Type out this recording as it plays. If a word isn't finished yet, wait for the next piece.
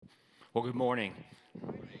Well, good morning.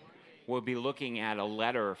 We'll be looking at a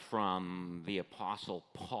letter from the Apostle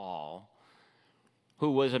Paul,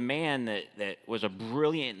 who was a man that was a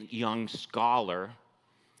brilliant young scholar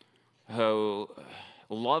who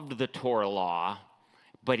loved the Torah law,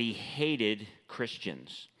 but he hated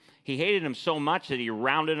Christians. He hated them so much that he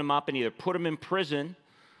rounded them up and either put them in prison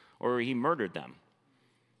or he murdered them.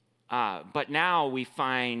 But now we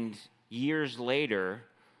find years later,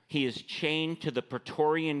 he is chained to the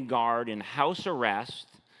Praetorian Guard in house arrest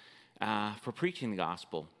for preaching the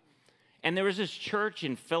gospel. And there was this church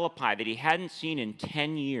in Philippi that he hadn't seen in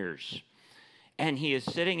 10 years. And he is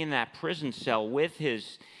sitting in that prison cell with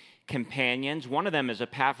his companions. One of them is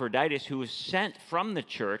Epaphroditus, who was sent from the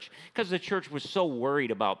church because the church was so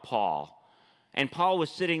worried about Paul. And Paul was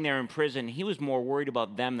sitting there in prison. He was more worried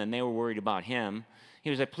about them than they were worried about him. He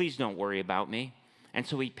was like, please don't worry about me. And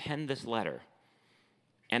so he penned this letter.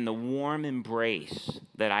 And the warm embrace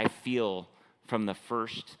that I feel from the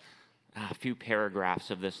first few paragraphs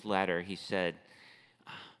of this letter, he said,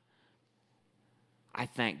 I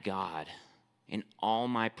thank God in all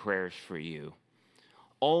my prayers for you,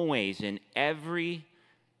 always in every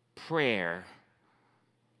prayer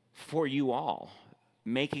for you all,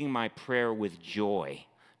 making my prayer with joy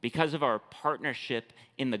because of our partnership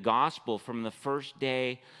in the gospel from the first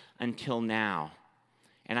day until now.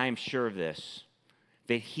 And I am sure of this,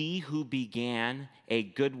 that he who began a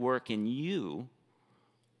good work in you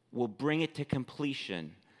will bring it to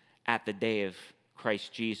completion at the day of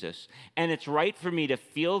Christ Jesus. And it's right for me to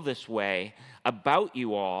feel this way about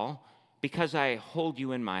you all because I hold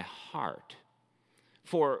you in my heart.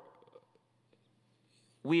 For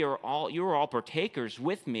you are all partakers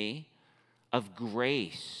with me of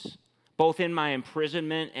grace, both in my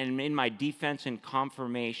imprisonment and in my defense and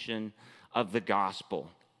confirmation of the gospel.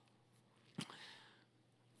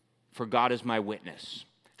 For God is my witness,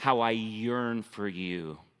 how I yearn for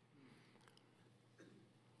you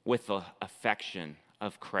with the affection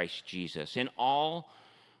of Christ Jesus in all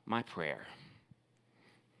my prayer.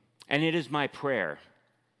 And it is my prayer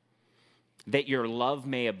that your love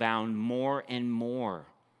may abound more and more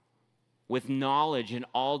with knowledge and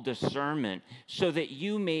all discernment, so that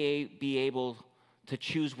you may be able to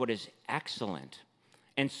choose what is excellent,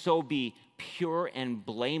 and so be pure and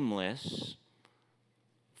blameless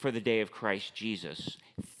for the day of Christ Jesus,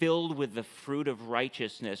 filled with the fruit of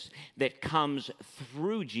righteousness that comes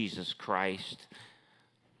through Jesus Christ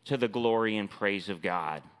to the glory and praise of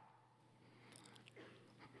God.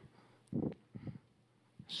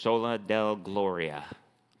 Sola Deo Gloria,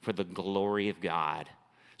 for the glory of God.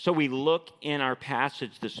 So we look in our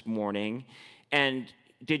passage this morning, and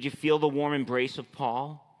did you feel the warm embrace of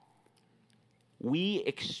Paul? We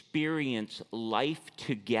experience life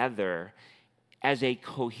together as a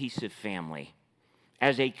cohesive family,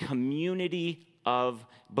 as a community of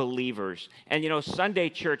believers. And Sunday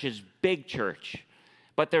church is big church,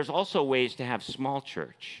 but there's also ways to have small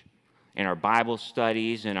church. In our Bible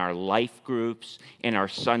studies, in our life groups, in our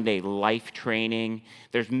Sunday life training,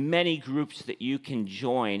 there's many groups that you can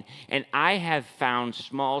join. And I have found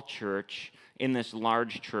small church in this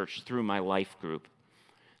large church through my life group.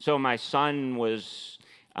 So my son was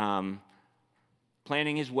planning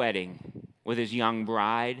his wedding with his young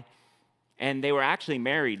bride, and they were actually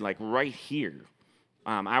married like right here.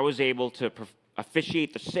 I was able to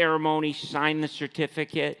officiate the ceremony, sign the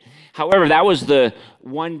certificate. However, that was the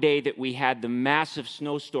one day that we had the massive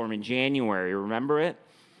snowstorm in January, remember it?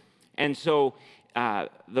 And so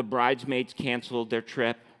the bridesmaids canceled their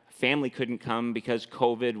trip. Family couldn't come because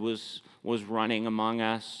COVID was running among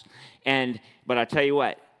us. But I tell you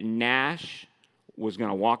what, Nash was going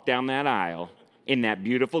to walk down that aisle in that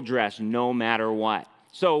beautiful dress no matter what.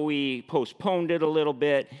 So we postponed it a little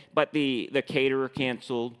bit, but the caterer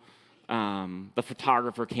canceled, the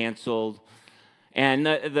photographer canceled, and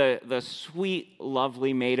the sweet,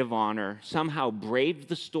 lovely maid of honor somehow braved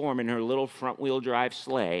the storm in her little front-wheel drive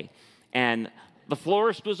sleigh, and the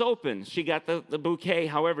florist was open. She got the bouquet.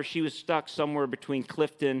 However, she was stuck somewhere between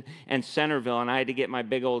Clifton and Centerville, and I had to get my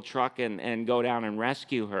big old truck and go down and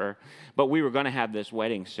rescue her. But we were going to have this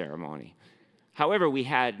wedding ceremony. However, we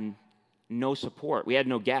had no support. We had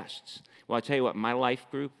no guests. Well, I tell you what, my life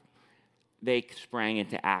group, they sprang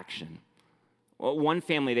into action. Well, one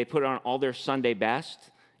family, they put on all their Sunday best,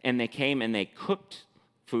 and they came and they cooked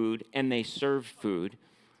food and they served food.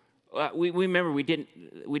 We remember we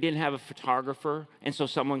didn't have a photographer, and so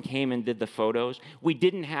someone came and did the photos. We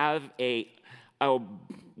didn't have a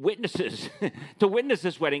witnesses to witness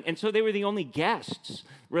this wedding, and so they were the only guests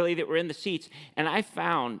really that were in the seats. And I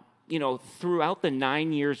found throughout the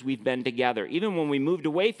 9 years we've been together, even when we moved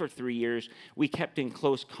away for 3 years, we kept in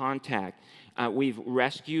close contact. We've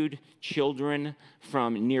rescued children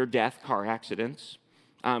from near-death car accidents.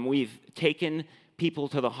 We've taken people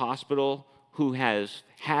to the hospital who has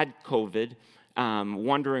had COVID,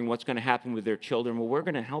 wondering what's going to happen with their children. Well, we're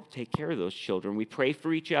going to help take care of those children. We pray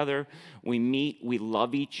for each other. We meet. We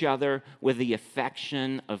love each other with the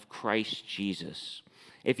affection of Christ Jesus.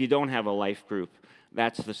 If you don't have a life group,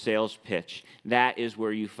 that's the sales pitch. That is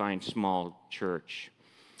where you find small church.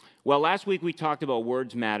 Well, last week we talked about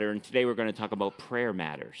words matter, and today we're going to talk about prayer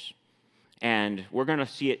matters. And we're going to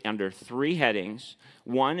see it under 3 headings.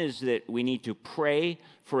 One is that we need to pray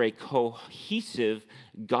for a cohesive,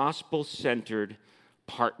 gospel-centered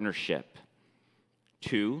partnership.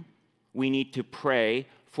 2, we need to pray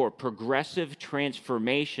for progressive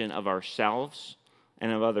transformation of ourselves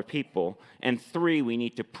and of other people. And 3, we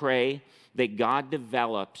need to pray that God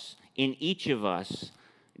develops in each of us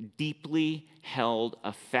deeply held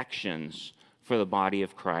affections for the body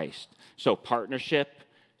of Christ. So partnership,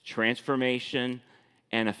 transformation,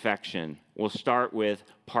 and affection. We'll start with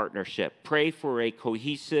partnership. Pray for a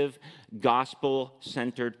cohesive,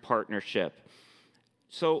 gospel-centered partnership.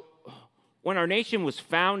 So when our nation was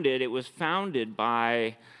founded, it was founded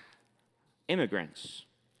by immigrants.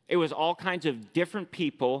 It was all kinds of different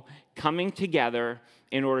people coming together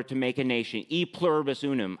in order to make a nation. E pluribus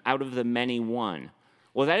unum, out of the many one.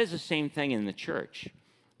 Well, that is the same thing in the church.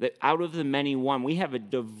 That out of the many one, we have a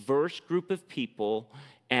diverse group of people,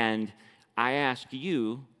 and I ask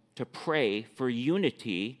you to pray for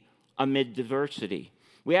unity amid diversity.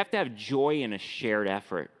 We have to have joy in a shared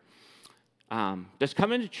effort. Does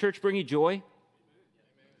coming to church bring you joy?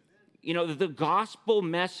 The gospel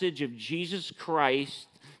message of Jesus Christ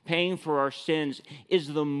paying for our sins is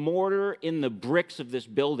the mortar in the bricks of this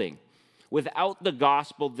building. Without the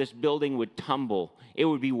gospel, this building would tumble. It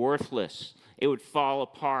would be worthless. It would fall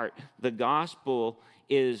apart. The gospel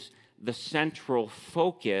is the central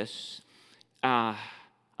focus of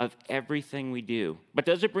everything we do. But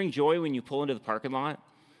does it bring joy when you pull into the parking lot?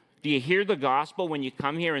 Do you hear the gospel when you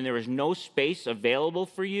come here and there is no space available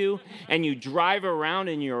for you, and you drive around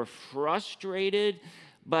and you're frustrated,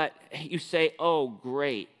 but you say, oh,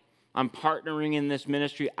 great, I'm partnering in this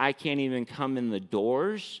ministry. I can't even come in the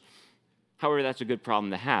doors. However, that's a good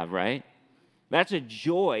problem to have, right? That's a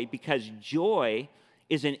joy, because joy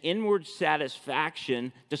is an inward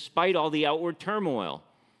satisfaction despite all the outward turmoil.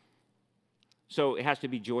 So it has to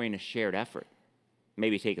be joy in a shared effort,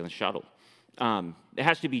 maybe taking the shuttle. It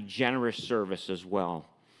has to be generous service as well.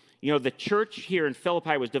 The church here in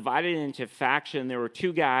Philippi was divided into faction. There were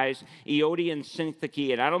 2 guys, Euodia and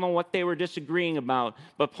Syntyche, and I don't know what they were disagreeing about,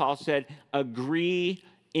 but Paul said, agree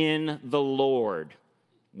in the Lord.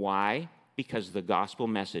 Why? Because the gospel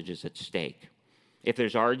message is at stake. If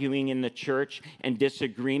there's arguing in the church and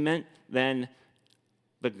disagreement, then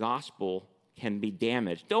the gospel can be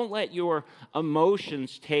damaged. Don't let your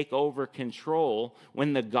emotions take over control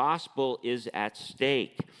when the gospel is at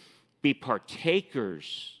stake. Be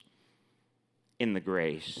partakers in the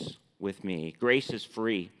grace with me. Grace is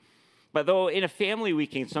free. But though in a family we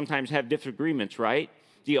can sometimes have disagreements, right?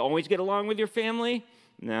 Do you always get along with your family?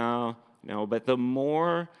 No. But the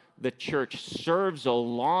more the church serves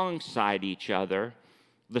alongside each other,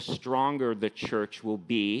 the stronger the church will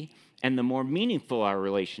be, and the more meaningful our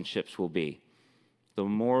relationships will be. The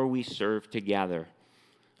more we serve together.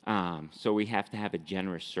 So we have to have a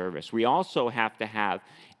generous service. We also have to have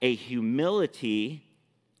a humility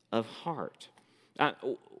of heart.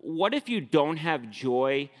 What if you don't have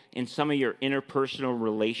joy in some of your interpersonal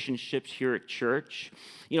relationships here at church?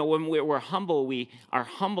 When we're humble, we are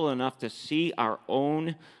humble enough to see our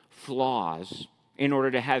own flaws in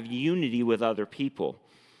order to have unity with other people.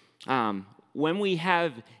 When we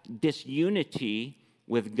have disunity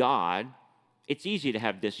with God, it's easy to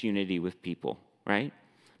have disunity with people, right?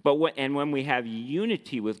 But when we have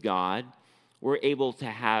unity with God, we're able to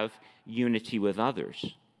have unity with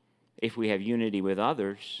others. If we have unity with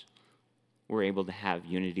others, we're able to have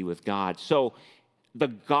unity with God. So the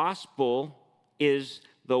gospel is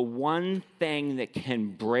the one thing that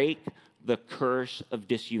can break the curse of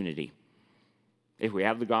disunity. If we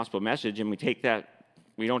have the gospel message and we take that,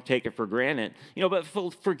 we don't take it for granted. But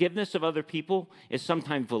forgiveness of other people is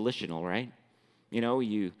sometimes volitional, right?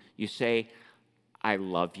 You say, I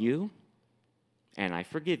love you and I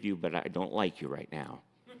forgive you, but I don't like you right now.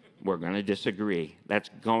 We're going to disagree. That's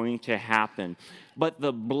going to happen. But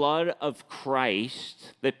the blood of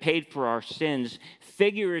Christ that paid for our sins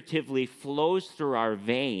figuratively flows through our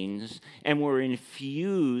veins, and we're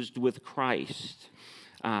infused with Christ.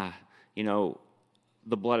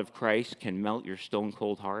 the blood of Christ can melt your stone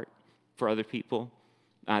cold heart for other people.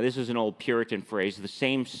 This is an old Puritan phrase. The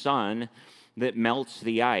same sun that melts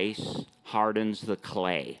the ice hardens the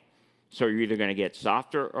clay. So you're either going to get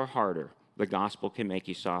softer or harder. The gospel can make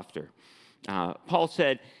you softer. Paul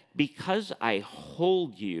said, because I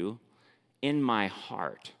hold you in my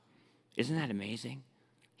heart. Isn't that amazing?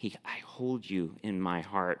 I hold you in my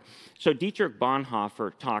heart. So Dietrich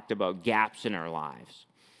Bonhoeffer talked about gaps in our lives.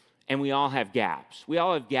 And we all have gaps. We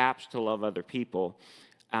all have gaps to love other people.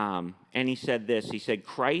 And he said this. He said,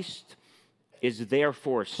 Christ is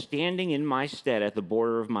therefore standing in my stead at the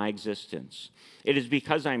border of my existence. It is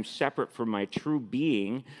because I'm separate from my true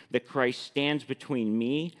being that Christ stands between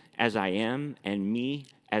me as I am and me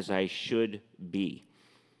as I should be.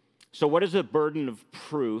 So what is the burden of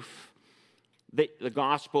proof that the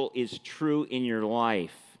gospel is true in your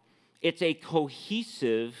life? It's a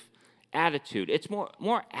cohesive attitude. It's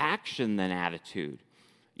more action than attitude.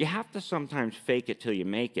 You have to sometimes fake it till you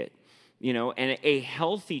make it. And a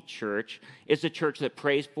healthy church is a church that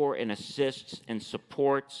prays for and assists and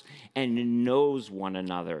supports and knows one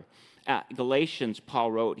another. Galatians,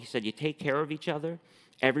 Paul wrote, he said, you take care of each other,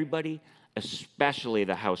 everybody, especially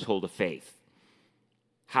the household of faith.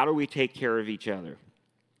 How do we take care of each other?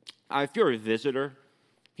 If you're a visitor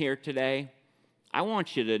here today, I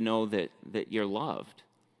want you to know that you're loved,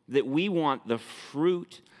 that we want the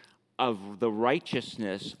fruit of the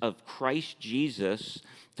righteousness of Christ Jesus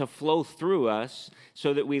to flow through us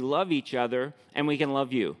so that we love each other and we can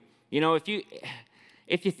love you.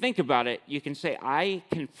 If you think about it, you can say, I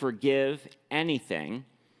can forgive anything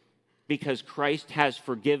because Christ has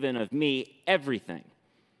forgiven of me everything.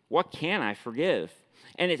 What can I forgive?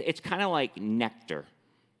 And it's kind of like nectar,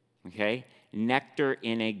 okay? Nectar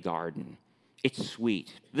in a garden. It's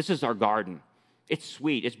sweet. This is our garden. It's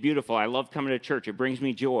sweet. It's beautiful. I love coming to church. It brings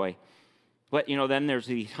me joy. But, then there's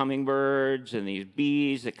these hummingbirds and these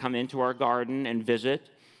bees that come into our garden and visit.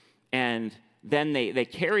 And then they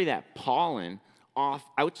carry that pollen off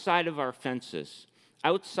outside of our fences,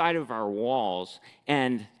 outside of our walls,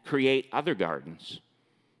 and create other gardens.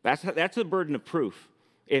 That's the burden of proof.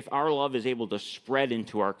 If our love is able to spread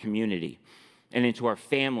into our community and into our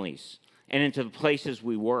families and into the places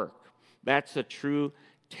we work, that's a true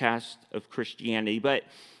test of Christianity. But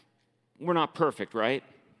we're not perfect, right?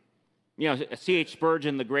 C.H.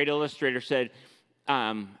 Spurgeon, the great illustrator, said,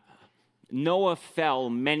 Noah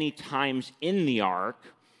fell many times in the ark,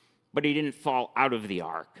 but he didn't fall out of the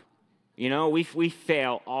ark. We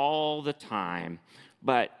fail all the time.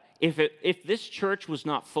 But if this church was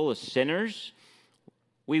not full of sinners,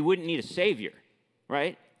 we wouldn't need a Savior,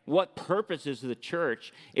 right? What purpose is the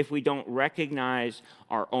church if we don't recognize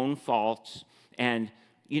our own faults? And,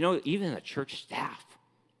 even the church staff,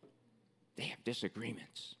 they have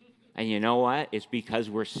disagreements. And you know what? It's because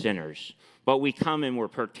we're sinners. But we come and we're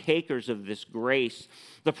partakers of this grace.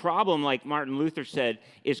 The problem, like Martin Luther said,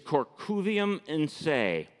 is corcuvium in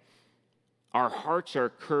se. Our hearts are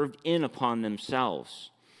curved in upon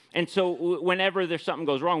themselves. And so whenever there's something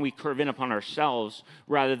goes wrong, we curve in upon ourselves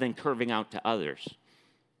rather than curving out to others.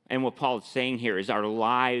 And what Paul is saying here is our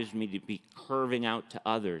lives need to be curving out to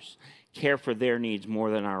others, care for their needs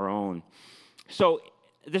more than our own. So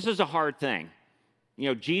this is a hard thing.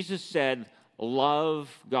 Jesus said, love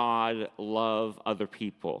God, love other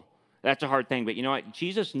people. That's a hard thing. But you know what?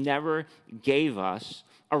 Jesus never gave us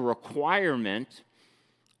a requirement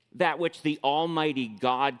that which the Almighty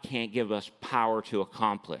God can't give us power to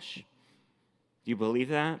accomplish. Do you believe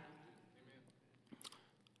that?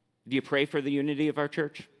 Do you pray for the unity of our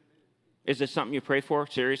church? Is this something you pray for?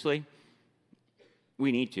 Seriously?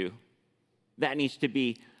 We need to. That needs to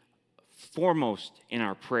be foremost in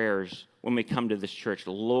our prayers when we come to this church.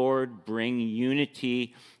 Lord, bring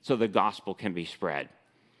unity so the gospel can be spread.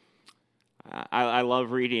 I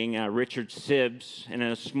love reading Richard Sibbes, and in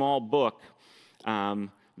a small book,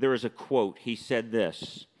 there is a quote. He said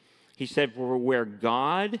this. He said, where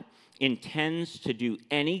God intends to do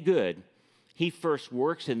any good, he first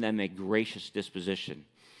works in them a gracious disposition,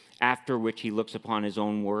 after which he looks upon his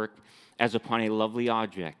own work as upon a lovely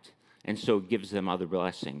object, and so gives them other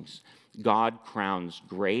blessings. God crowns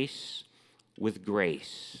grace with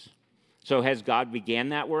grace. So has God began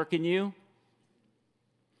that work in you?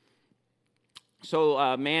 So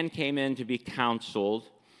a man came in to be counseled,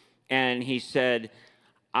 and he said,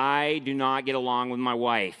 I do not get along with my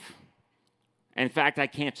wife. In fact, I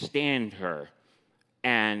can't stand her.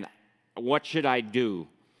 And what should I do?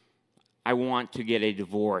 I want to get a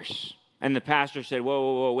divorce. And the pastor said,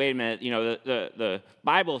 whoa, wait a minute. The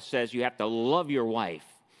Bible says you have to love your wife.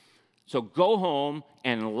 So go home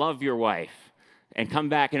and love your wife. and come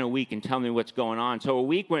back in a week and tell me what's going on. So a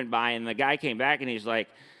week went by, and the guy came back, and he's like,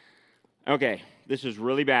 okay, this is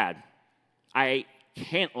really bad. I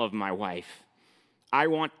can't love my wife. I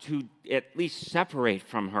want to at least separate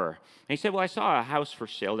from her. And he said, well, I saw a house for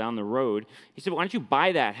sale down the road. He said, why don't you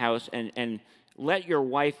buy that house and let your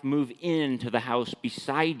wife move into the house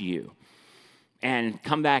beside you and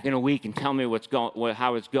come back in a week and tell me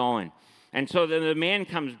how it's going. And so then the man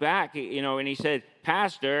comes back, and he said,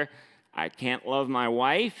 Pastor, I can't love my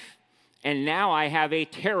wife, and now I have a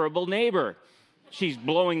terrible neighbor. She's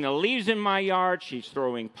blowing the leaves in my yard. She's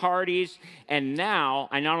throwing parties. And now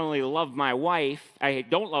I not only love my wife, I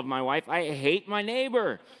don't love my wife, I hate my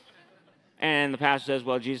neighbor. And the pastor says,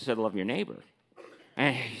 well, Jesus said, love your neighbor.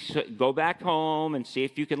 And he said, go back home and see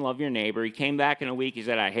if you can love your neighbor. He came back in a week. He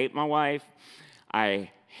said, I hate my wife.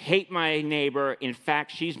 I hate my neighbor. In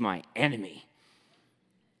fact, she's my enemy.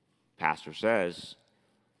 Pastor says,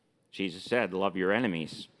 Jesus said, love your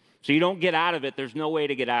enemies. So you don't get out of it. There's no way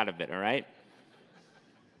to get out of it, all right?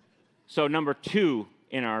 So number 2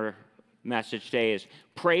 in our message today is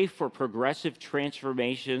pray for progressive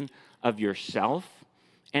transformation of yourself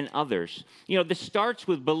and others. This starts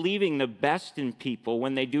with believing the best in people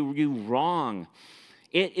when they do you wrong.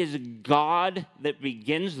 It is God that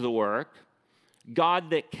begins the work, God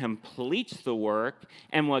that completes the work,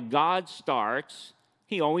 and what God starts,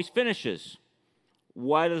 he always finishes.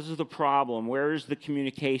 What is the problem? Where is the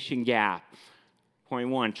communication gap? Point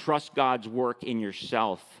 1, trust God's work in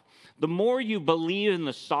yourself. The more you believe in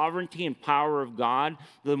the sovereignty and power of God,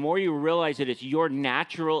 the more you realize that it's your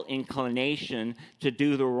natural inclination to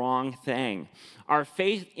do the wrong thing. Our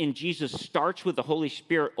faith in Jesus starts with the Holy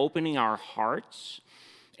Spirit opening our hearts,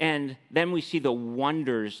 and then we see the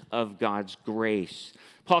wonders of God's grace.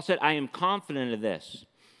 Paul said, I am confident of this.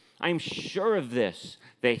 I am sure of this,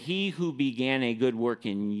 that he who began a good work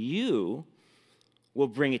in you will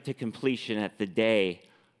bring it to completion at the day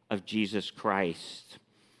of Jesus Christ.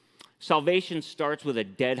 Salvation starts with a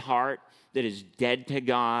dead heart that is dead to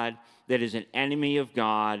God, that is an enemy of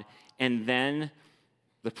God, and then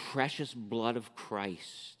the precious blood of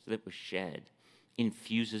Christ that was shed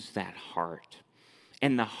infuses that heart.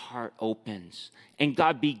 And the heart opens, and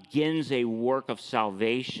God begins a work of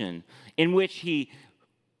salvation in which he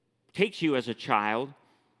takes you as a child,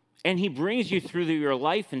 and he brings you through your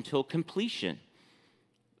life until completion.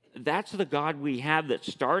 That's the God we have that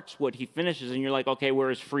starts what he finishes, and you're like, okay, where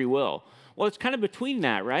is free will? Well, it's kind of between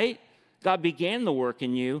that, right? God began the work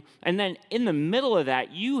in you, and then in the middle of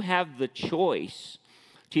that, you have the choice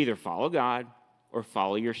to either follow God or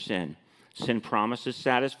follow your sin. Sin promises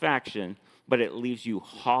satisfaction, but it leaves you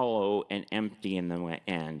hollow and empty in the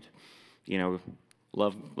end.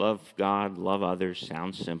 Love God, love others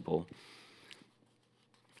sounds simple,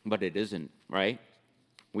 but it isn't, right?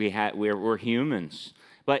 We're humans.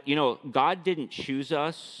 But, God didn't choose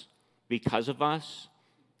us because of us.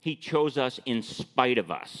 He chose us in spite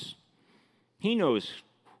of us. He knows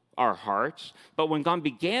our hearts. But when God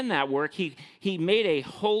began that work, he made a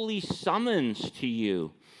holy summons to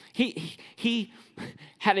you. He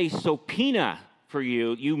had a subpoena for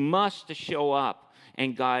you. You must show up.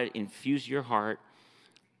 And God infused your heart.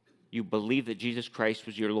 You believe that Jesus Christ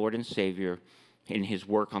was your Lord and Savior in his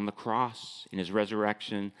work on the cross, in his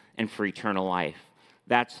resurrection, and for eternal life.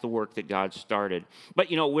 That's the work that God started. But,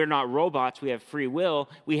 we're not robots. We have free will.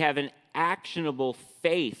 We have an actionable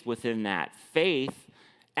faith within that. Faith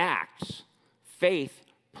acts. Faith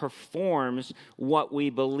performs what we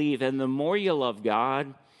believe. And the more you love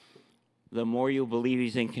God, the more you'll believe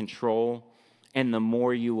he's in control, and the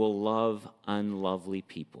more you will love unlovely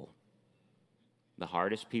people. The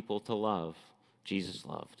hardest people to love, Jesus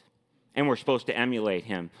loved. And we're supposed to emulate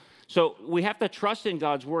him. So we have to trust in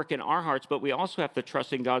God's work in our hearts, but we also have to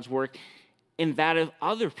trust in God's work in that of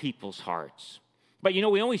other people's hearts. But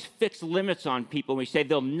we always fix limits on people. We say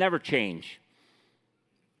they'll never change.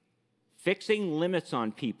 Fixing limits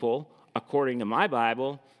on people, according to my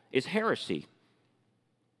Bible, is heresy.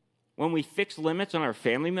 When we fix limits on our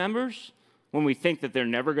family members, when we think that they're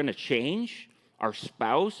never going to change, our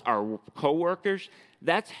spouse, our coworkers,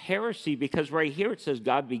 that's heresy, because right here it says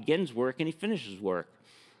God begins work and he finishes work.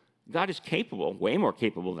 God is capable, way more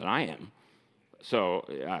capable than I am. So,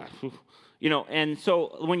 and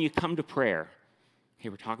so when you come to prayer, okay,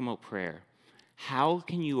 we're talking about prayer. How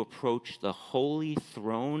can you approach the holy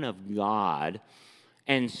throne of God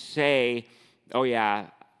and say, oh yeah,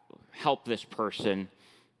 help this person,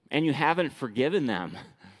 and you haven't forgiven them?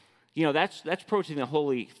 That's approaching the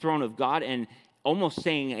holy throne of God and almost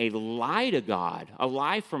saying a lie to God, a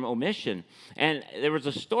lie from omission. And there was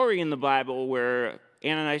a story in the Bible where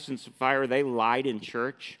Ananias and Sapphira, they lied in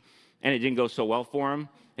church. and it didn't go so well for him,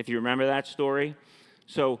 if you remember that story.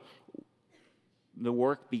 So the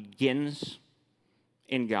work begins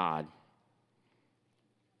in God.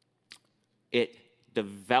 It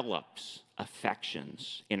develops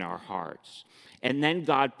affections in our hearts. And then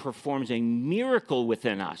God performs a miracle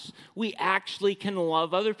within us. We actually can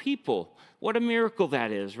love other people. What a miracle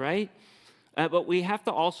that is, right? But we have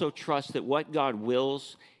to also trust that what God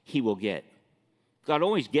wills, he will get. God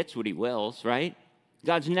always gets what he wills, right?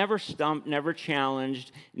 God's never stumped, never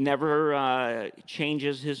challenged, never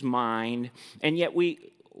changes his mind. And yet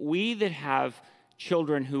we that have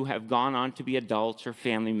children who have gone on to be adults or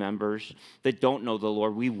family members that don't know the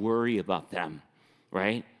Lord, we worry about them,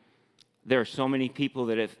 right? There are so many people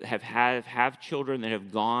that have children that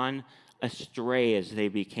have gone astray as they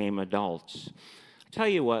became adults. I tell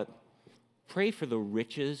you what, pray for the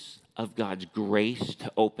riches of God's grace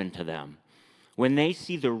to open to them. When they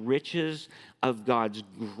see the riches of God's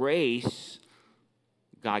grace,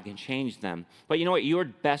 God can change them. But you know what? Your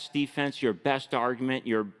best defense, your best argument,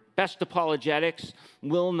 your best apologetics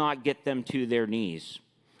will not get them to their knees.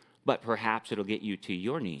 But perhaps it'll get you to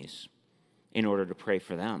your knees in order to pray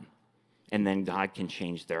for them. And then God can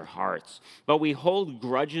change their hearts. But we hold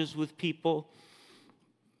grudges with people.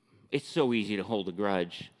 It's so easy to hold a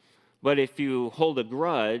grudge. But if you hold a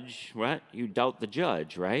grudge, what? You doubt the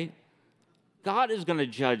judge, right? God is going to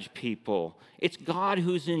judge people. It's God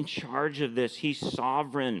who's in charge of this. He's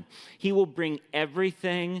sovereign. He will bring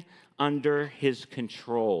everything under his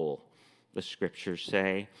control, the scriptures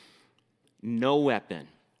say. No weapon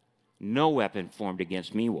formed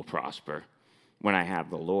against me will prosper when I have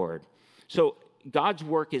the Lord. So God's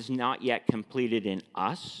work is not yet completed in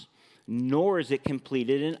us, nor is it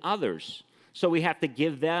completed in others. So we have to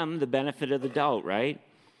give them the benefit of the doubt, right?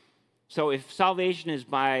 So if salvation is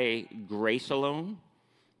by grace alone,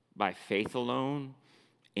 by faith alone,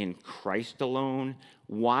 in Christ alone,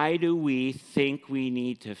 why do we think we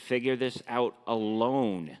need to figure this out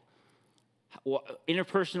alone?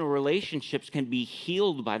 Interpersonal relationships can be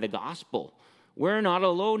healed by the gospel. We're not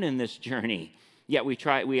alone in this journey. Yet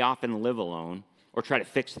we often live alone or try to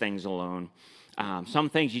fix things alone. Some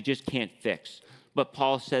things you just can't fix. But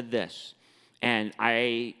Paul said this, and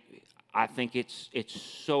I think it's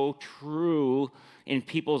so true in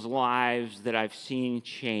people's lives that I've seen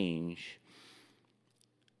change.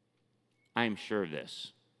 I'm sure of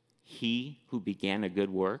this. He who began a good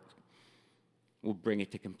work will bring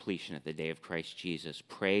it to completion at the day of Christ Jesus.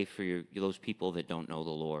 Pray for those people that don't know the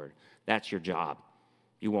Lord. That's your job.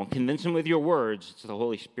 You won't convince them with your words. It's the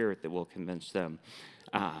Holy Spirit that will convince them.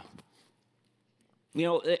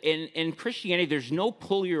 In Christianity, there's no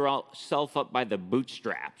pull yourself up by the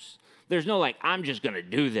bootstraps. There's no I'm just going to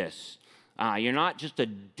do this. You're not just a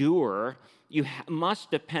doer. You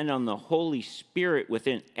must depend on the Holy Spirit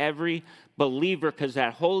within every believer, because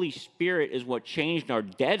that Holy Spirit is what changed our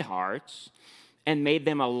dead hearts and made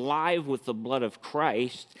them alive with the blood of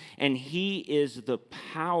Christ. And he is the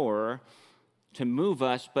power to move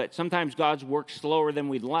us, but sometimes God's works slower than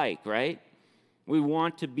we'd like, right? We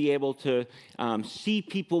want to be able to see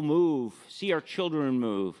people move, see our children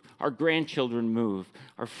move, our grandchildren move,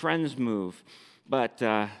 our friends move. But,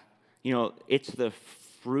 it's the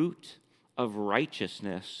fruit of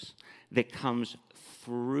righteousness that comes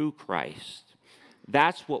through Christ.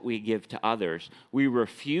 That's what we give to others. We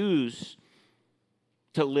refuse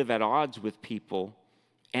to live at odds with people,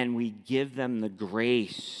 and we give them the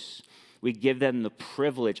grace. We give them the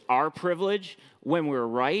privilege. Our privilege, when we're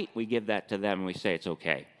right, we give that to them and we say it's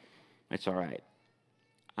okay. It's all right.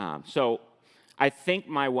 So I think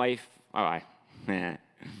my wife, I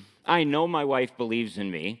know my wife believes in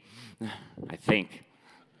me. I think.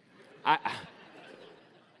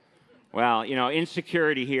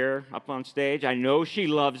 Insecurity here up on stage. I know she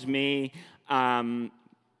loves me. I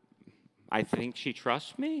think she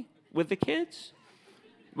trusts me with the kids.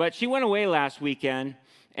 But she went away last weekend.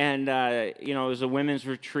 And, it was a women's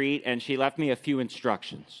retreat, and she left me a few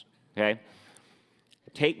instructions, okay?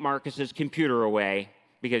 Take Marcus's computer away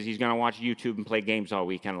because he's going to watch YouTube and play games all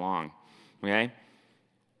weekend long, okay?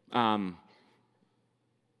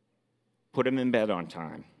 Put him in bed on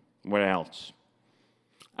time. What else?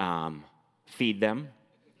 Feed them.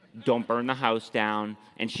 Don't burn the house down.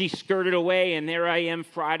 And she skirted away, and there I am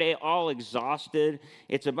Friday, all exhausted.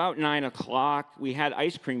 It's about 9 o'clock. We had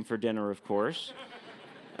ice cream for dinner, of course.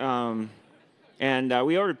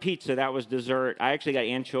 We ordered pizza. That was dessert. I actually got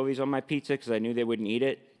anchovies on my pizza because I knew they wouldn't eat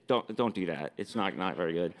it. Don't do that. It's not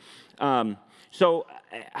very good. So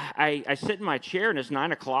I sit in my chair, and it's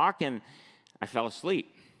 9 o'clock, and I fell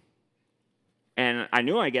asleep. And I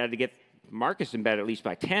knew I got to get Marcus in bed at least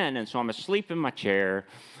by 10, and so I'm asleep in my chair,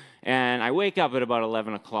 And I wake up at about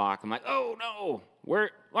 11 o'clock. I'm like, oh, no.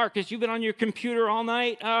 Marcus, you've been on your computer all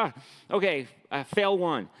night? Okay, fail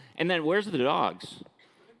one. And then where's the dogs?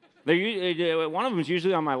 One of them's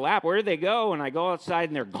usually on my lap. Where did they go? And I go outside,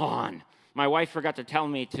 and they're gone. My wife forgot to tell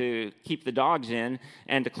me to keep the dogs in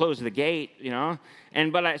and to close the gate,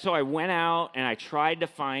 So I went out, and I tried to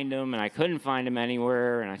find them, and I couldn't find them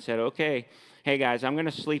anywhere. And I said, okay, hey, guys, I'm going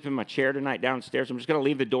to sleep in my chair tonight downstairs. I'm just going to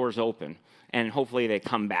leave the doors open, and hopefully they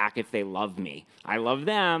come back if they love me. I love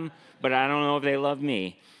them, but I don't know if they love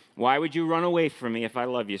me. Why would you run away from me if I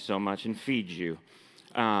love you so much and feed you?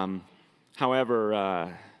 However,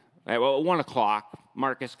 at 1 o'clock,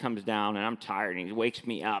 Marcus comes down, and I'm tired, and he wakes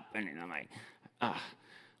me up, and I'm like,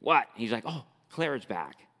 what? He's like, oh, Claire's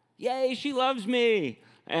back. Yay, she loves me.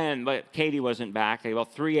 But Katie wasn't back.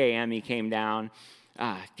 About 3 a.m., he came down.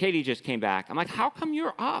 Katie just came back. I'm like, how come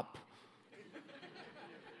you're up?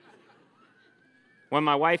 When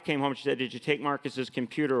my wife came home, she said, did you take Marcus's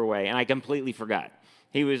computer away? And I completely forgot.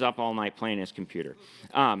 He was up all night playing his computer.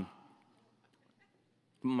 My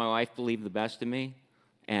wife believed the best in me,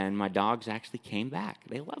 and my dogs actually came back.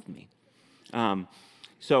 They love me.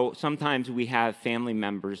 So sometimes we have family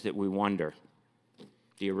members that we wonder,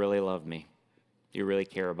 do you really love me? Do you really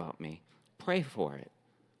care about me? Pray for it.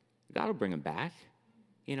 God will bring them back,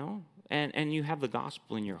 and you have the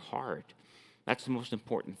gospel in your heart. That's the most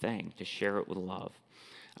important thing, to share it with love.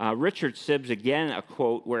 Richard Sibbs, again, a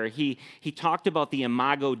quote where he talked about the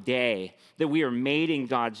imago Dei, that we are made in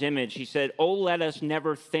God's image. He said, oh, let us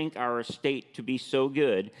never think our estate to be so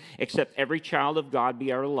good, except every child of God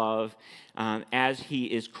be our love, as he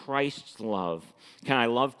is Christ's love. Can I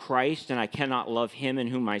love Christ and I cannot love him in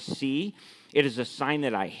whom I see? It is a sign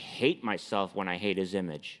that I hate myself when I hate his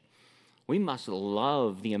image. We must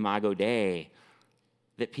love the imago Dei,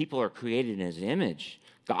 that people are created in his image.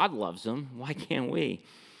 God loves them. Why can't we?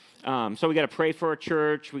 So we got to pray for our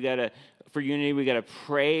church. For unity, we got to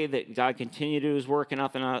pray that God continue to do his work in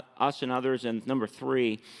us and others. And number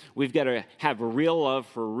 3, we've got to have a real love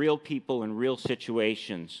for real people in real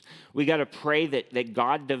situations. We got to pray that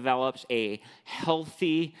God develops a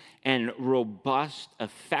healthy and robust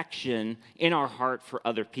affection in our heart for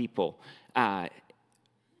other people.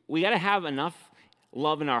 We got to have enough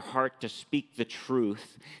love in our heart to speak the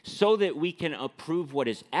truth so that we can approve what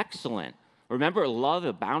is excellent. Remember, love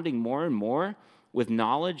abounding more and more with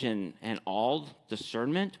knowledge and all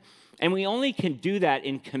discernment. And we only can do that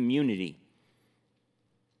in community.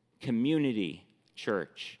 Community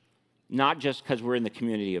church. Not just because we're in the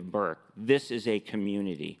community of Burke. This is a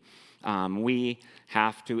community. We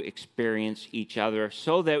have to experience each other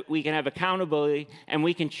so that we can have accountability and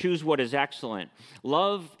we can choose what is excellent.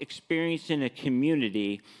 Love experienced in a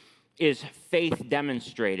community is faith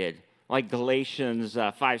demonstrated. Like Galatians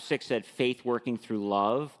 5:6 said, faith working through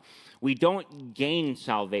love. We don't gain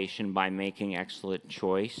salvation by making excellent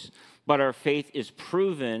choice, but our faith is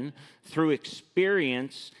proven through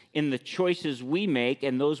experience in the choices we make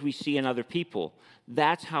and those we see in other people.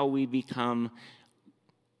 That's how we become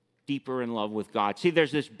deeper in love with God. See,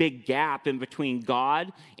 there's this big gap in between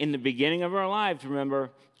God in the beginning of our lives, remember,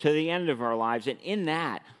 to the end of our lives. And in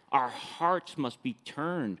that, our hearts must be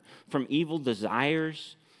turned from evil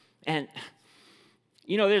desires. And,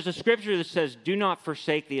 there's a scripture that says, do not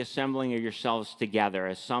forsake the assembling of yourselves together,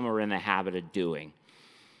 as some are in the habit of doing.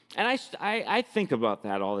 And I think about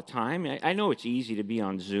that all the time. I know it's easy to be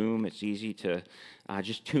on Zoom. It's easy to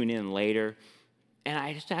just tune in later. And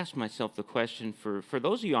I just ask myself the question, for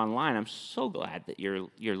those of you online, I'm so glad that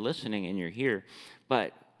you're listening and you're here,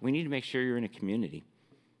 but we need to make sure you're in a community.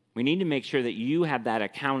 We need to make sure that you have that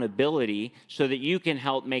accountability so that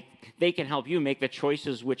they can help you make the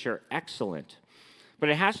choices which are excellent. But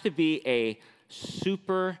it has to be a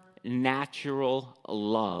supernatural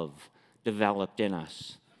love developed in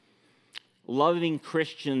us. Loving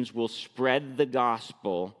Christians will spread the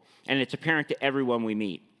gospel, and it's apparent to everyone we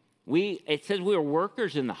meet. It says we are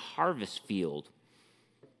workers in the harvest field.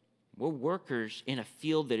 We're workers in a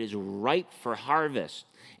field that is ripe for harvest.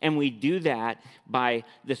 And we do that by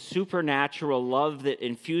the supernatural love that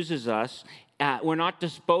infuses us. We're not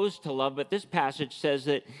disposed to love, but this passage says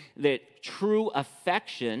that true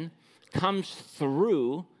affection comes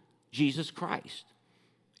through Jesus Christ.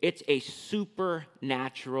 It's a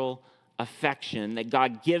supernatural affection that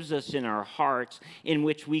God gives us in our hearts in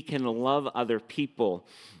which we can love other people.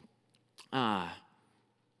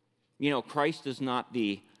 Christ is not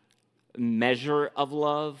the measure of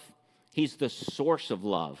love. He's the source of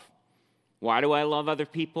love. Why do I love other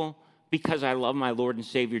people? Because I love my Lord and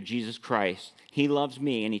Savior, Jesus Christ. He loves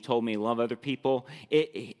me, and he told me to love other people,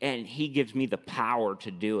 and he gives me the power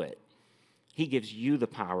to do it. He gives you the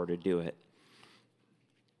power to do it.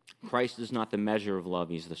 Christ is not the measure of love.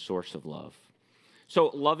 He's the source of love.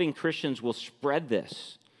 So loving Christians will spread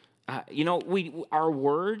this. Our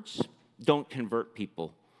words don't convert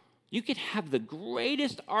people. You could have the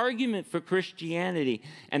greatest argument for Christianity,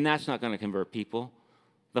 and that's not going to convert people.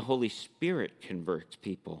 The Holy Spirit converts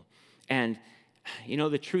people. And,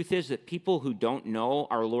 the truth is that people who don't know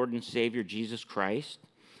our Lord and Savior, Jesus Christ,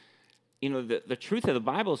 the truth of the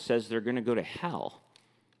Bible says they're going to go to hell.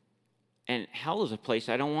 And hell is a place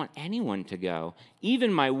I don't want anyone to go.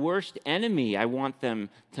 Even my worst enemy, I want them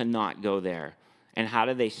to not go there. And how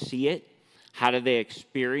do they see it? How do they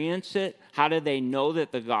experience it? How do they know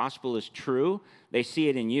that the gospel is true? They see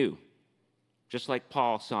it in you, just like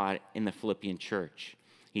Paul saw it in the Philippian church.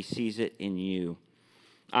 He sees it in you.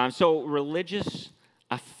 So religious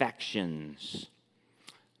affections.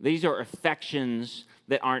 These are affections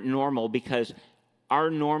that aren't normal because our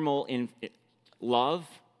normal in love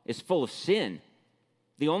is full of sin.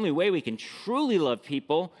 The only way we can truly love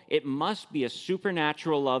people, it must be a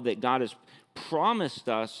supernatural love that God has promised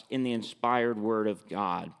us in the inspired word of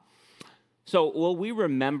God. So will we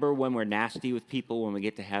remember when we're nasty with people when we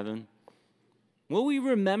get to heaven? Will we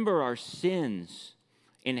remember our sins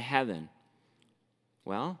in heaven?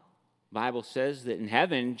 Well, the Bible says that in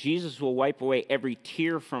heaven, Jesus will wipe away every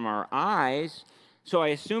tear from our eyes. So I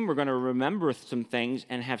assume we're going to remember some things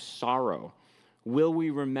and have sorrow. Will we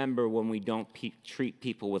remember when we don't treat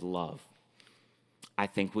people with love? I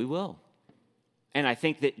think we will. And I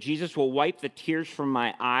think that Jesus will wipe the tears from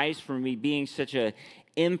my eyes for me being such an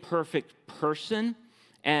imperfect person.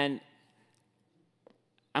 And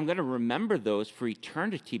I'm going to remember those for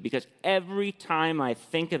eternity because every time I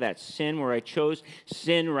think of that sin where I chose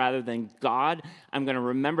sin rather than God, I'm going to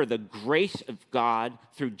remember the grace of God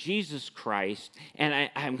through Jesus Christ. And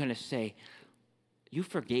I'm going to say, you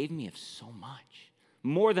forgave me of so much,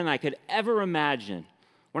 more than I could ever imagine.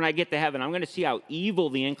 When I get to heaven, I'm going to see how evil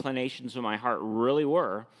the inclinations of my heart really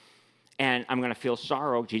were, and I'm going to feel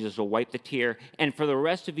sorrow. Jesus will wipe the tear, and for the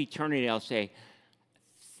rest of eternity, I'll say,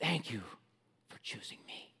 thank you for choosing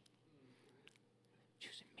me.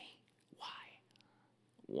 Choosing me. Why?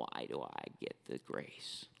 Why do I get the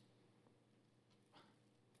grace?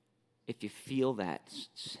 If you feel that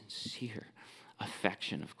sincere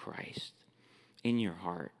affection of Christ in your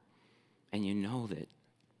heart, and you know that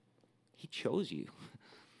he chose you.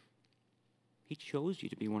 He chose you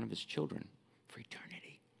to be one of his children for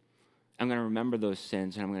eternity. I'm going to remember those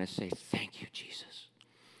sins, and I'm going to say, thank you, Jesus.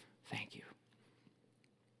 Thank you.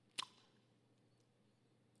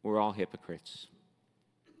 We're all hypocrites.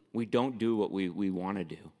 We don't do what we want to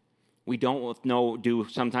do. We don't do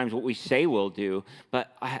sometimes what we say we'll do,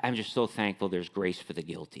 but I'm just so thankful there's grace for the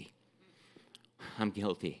guilty. I'm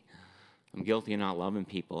guilty. I'm guilty of not loving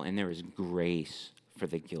people, and there is grace for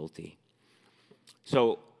the guilty.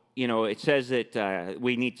 So, it says that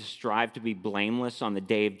we need to strive to be blameless on the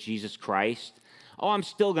day of Jesus Christ. Oh, I'm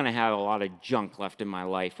still going to have a lot of junk left in my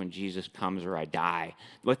life when Jesus comes or I die.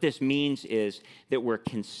 What this means is that we're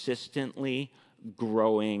consistently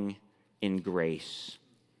growing in grace.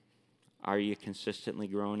 Are you consistently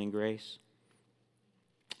growing in grace?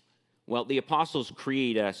 Well, the Apostles'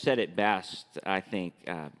 Creed said it best, I think.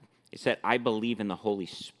 It said, I believe in the Holy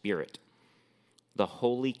Spirit, the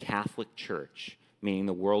Holy Catholic Church, meaning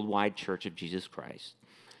the worldwide church of Jesus Christ,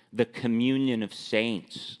 the communion of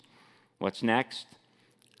saints. What's next?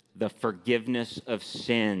 The forgiveness of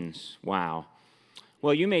sins. Wow.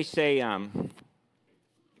 Well, you may say,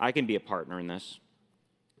 I can be a partner in this.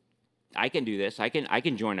 I can do this. I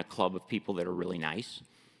can join a club of people that are really nice.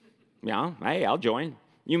 Yeah, hey, I'll join.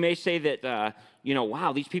 You may say that,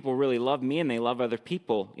 wow, these people really love me and they love other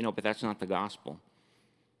people, but that's not the gospel.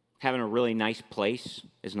 Having a really nice place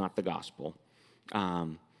is not the gospel.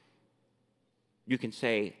 You can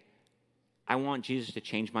say, I want Jesus to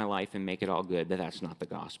change my life and make it all good, but that's not the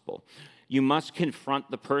gospel. You must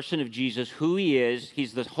confront the person of Jesus, who he is.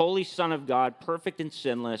 He's the Holy Son of God, perfect and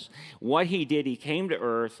sinless. What he did, he came to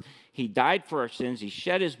earth. He died for our sins. He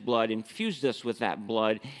shed his blood, infused us with that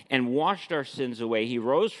blood, and washed our sins away. He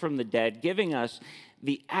rose from the dead, giving us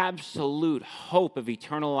the absolute hope of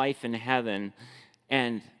eternal life in heaven.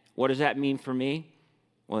 And what does that mean for me?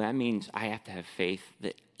 Well, that means I have to have faith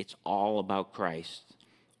that it's all about Christ.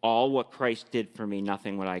 All what Christ did for me,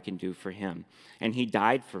 nothing what I can do for him. And he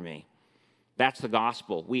died for me. That's the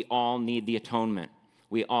gospel. We all need the atonement.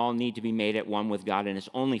 We all need to be made at one with God, and it's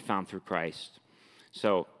only found through Christ.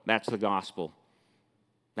 So that's the gospel.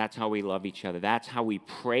 That's how we love each other. That's how we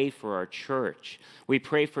pray for our church. We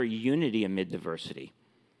pray for unity amid diversity.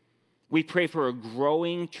 We pray for a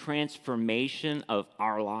growing transformation of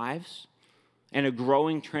our lives. and a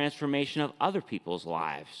growing transformation of other people's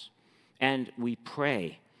lives. And we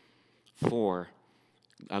pray for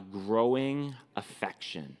a growing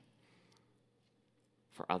affection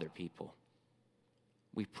for other people.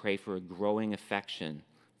 We pray for a growing affection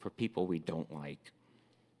for people we don't like.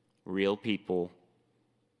 Real people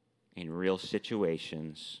in real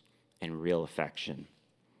situations and real affection.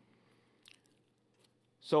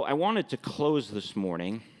 So I wanted to close this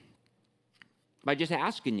morning by just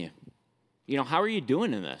asking you, how are you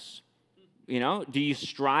doing in this? Do you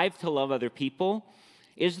strive to love other people?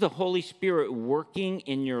 Is the Holy Spirit working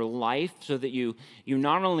in your life so that you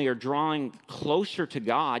not only are drawing closer to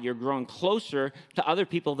God, you're growing closer to other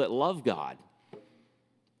people that love God?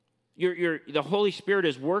 The Holy Spirit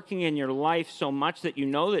is working in your life so much that you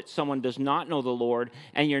know that someone does not know the Lord,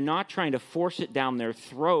 and you're not trying to force it down their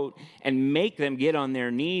throat and make them get on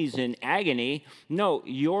their knees in agony. No,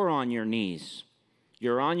 you're on your knees.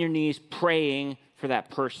 You're on your knees praying for that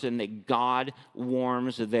person that God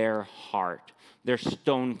warms their heart, their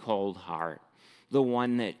stone-cold heart, the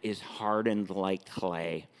one that is hardened like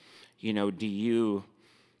clay. Do you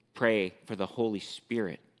pray for the Holy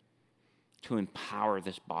Spirit to empower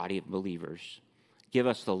this body of believers? Give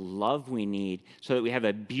us the love we need so that we have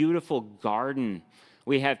a beautiful garden.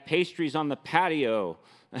 We have pastries on the patio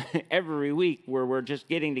every week where we're just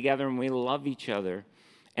getting together and we love each other.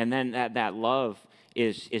 And then that love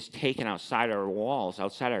is taken outside our walls,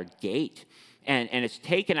 outside our gate. And it's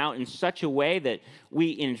taken out in such a way that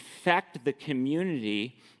we infect the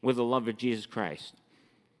community with the love of Jesus Christ.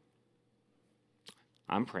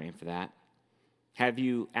 I'm praying for that. Have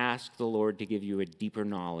you asked the Lord to give you a deeper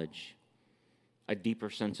knowledge, a deeper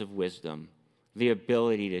sense of wisdom, the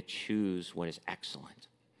ability to choose what is excellent?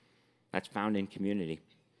 That's found in community.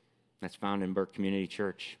 That's found in Burke Community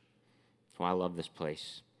Church. That's why I love this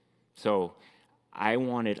place. So I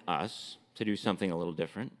wanted us to do something a little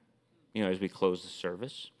different. As we close the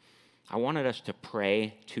service, I wanted us to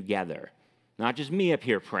pray together. Not just me up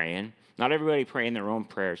here praying, not everybody praying their own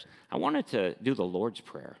prayers. I wanted to do the Lord's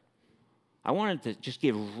Prayer. I wanted to just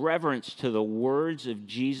give reverence to the words of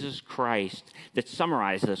Jesus Christ that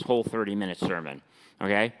summarize this whole 30-minute sermon,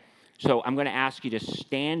 okay? So I'm going to ask you to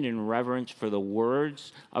stand in reverence for the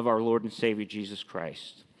words of our Lord and Savior Jesus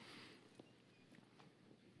Christ.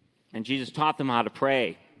 And Jesus taught them how to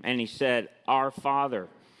pray, and he said, "Our Father,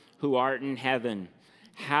 who art in heaven,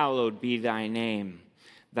 hallowed be thy name.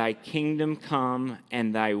 Thy kingdom come,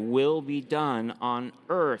 and thy will be done on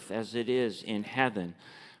earth as it is in heaven.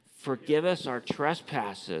 Forgive us our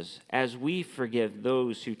trespasses, as we forgive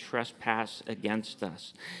those who trespass against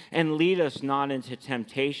us. And lead us not into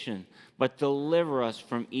temptation, but deliver us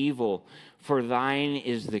from evil. For thine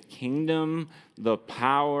is the kingdom, the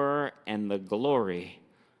power, and the glory,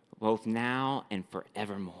 both now and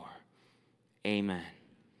forevermore. Amen."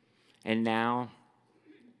 And now,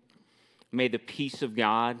 may the peace of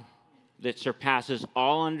God that surpasses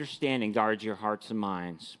all understanding guard your hearts and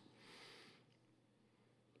minds.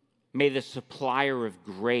 May the supplier of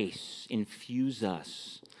grace infuse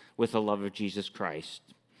us with the love of Jesus Christ.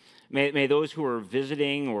 May those who are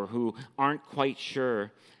visiting or who aren't quite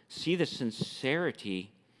sure see the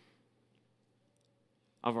sincerity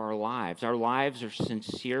of our lives. Our lives are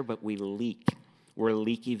sincere, but we leak. We're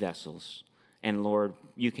leaky vessels. And Lord,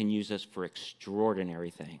 you can use us for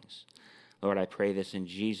extraordinary things. Lord, I pray this in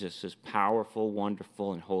Jesus' powerful,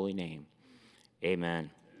 wonderful, and holy name.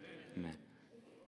 Amen. Amen.